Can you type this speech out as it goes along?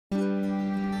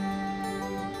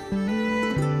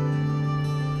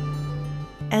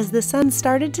As the sun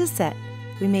started to set,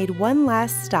 we made one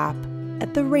last stop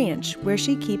at the ranch where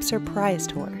she keeps her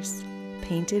prized horse,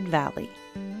 Painted Valley.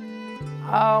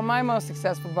 Oh, my most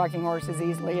successful bucking horse is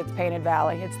easily, it's Painted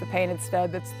Valley. It's the painted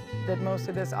stud that most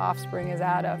of this offspring is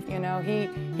out of. You know, he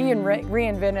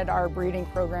reinvented our breeding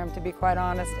program, to be quite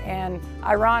honest, and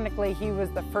ironically, he was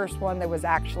the first one that was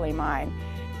actually mine.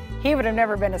 He would have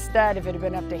never been a stud if it had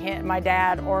been up to him, my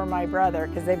dad or my brother,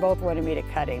 because they both wanted me to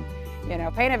cut him. You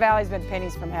know, Painted Valley's been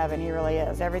pennies from heaven, he really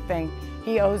is. Everything,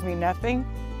 he owes me nothing,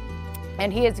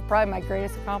 and he is probably my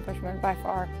greatest accomplishment by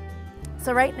far.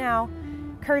 So right now,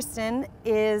 Kirsten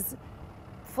is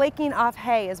flaking off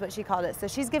hay, is what she called it. So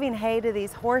she's giving hay to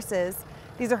these horses.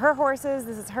 These are her horses,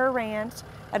 this is her ranch,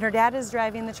 and her dad is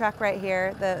driving the truck right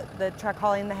here, the truck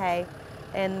hauling the hay.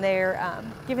 And they're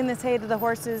giving this hay to the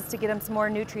horses to get them some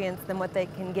more nutrients than what they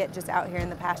can get just out here in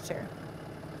the pasture.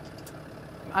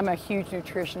 I'm a huge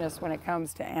nutritionist when it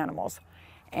comes to animals.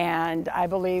 And I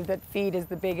believe that feed is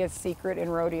the biggest secret in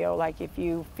rodeo. Like if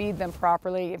you feed them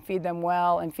properly and feed them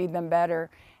well and feed them better,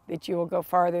 that you will go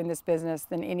farther in this business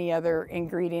than any other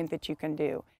ingredient that you can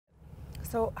do.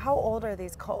 So how old are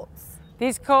these colts?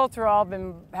 These colts have all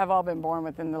been born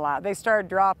within the last. They started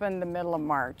dropping the middle of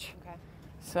March. Okay.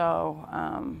 So.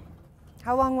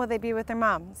 How long will they be with their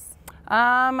moms?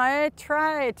 I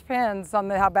try, it depends on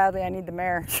how badly I need the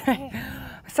mare.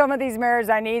 Some of these mares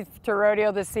I need to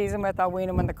rodeo this season with, I'll wean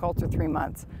them when the colts are 3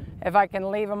 months. If I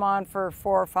can leave them on for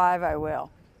 4 or 5, I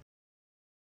will.